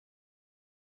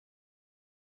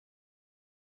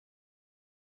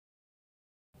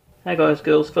Hey guys,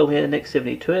 girls, Phil here, next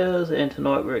 72 hours, and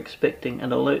tonight we're expecting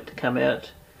an alert to come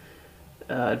out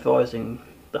advising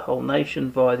the whole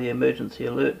nation via the emergency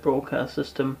alert broadcast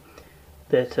system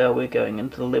that we're going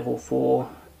into level 4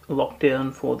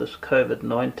 lockdown for this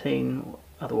COVID-19,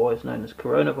 otherwise known as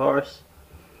coronavirus,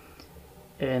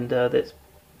 and that's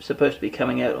supposed to be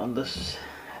coming out on this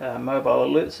mobile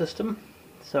alert system.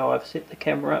 So I've set the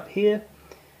camera up here,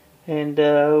 and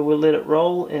we'll let it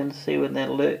roll and see when that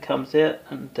alert comes out,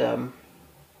 and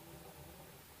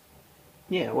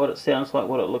yeah, what it sounds like,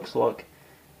 what it looks like,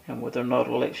 and whether or not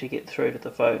it'll actually get through to the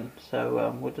phone.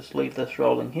 So we'll just leave this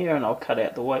rolling here, and I'll cut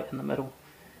out the wait in the middle.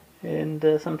 And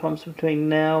sometimes between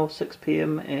now 6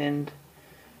 PM and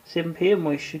 7 PM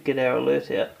we should get our alert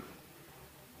out.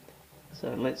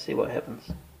 So let's see what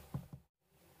happens.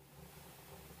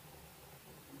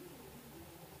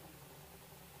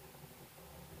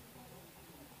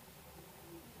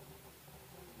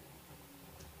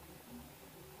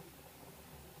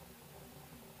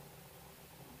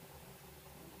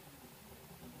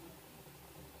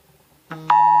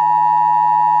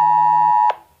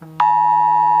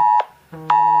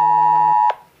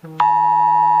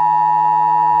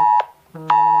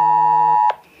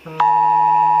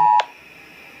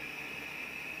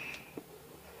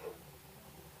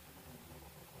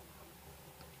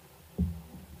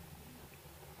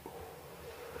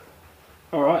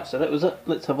 Alright, so that was it.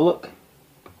 Let's have a look.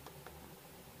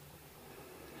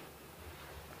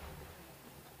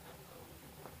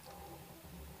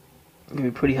 It's going to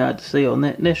be pretty hard to see on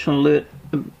that. National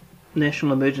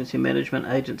Emergency Management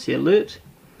Agency alert.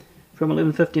 From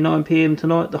 11:59 PM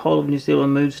tonight, the whole of New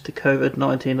Zealand moves to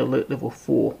COVID-19 alert level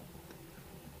 4.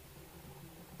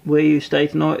 Where you stay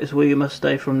tonight is where you must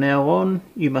stay from now on.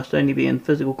 You must only be in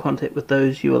physical contact with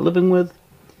those you are living with.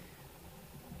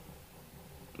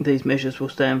 These measures will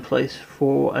stay in place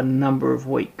for a number of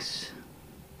weeks.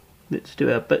 Let's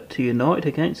do our bit to unite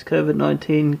against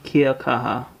COVID-19. Kia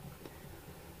kaha.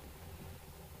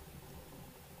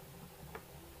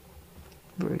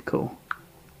 Very cool.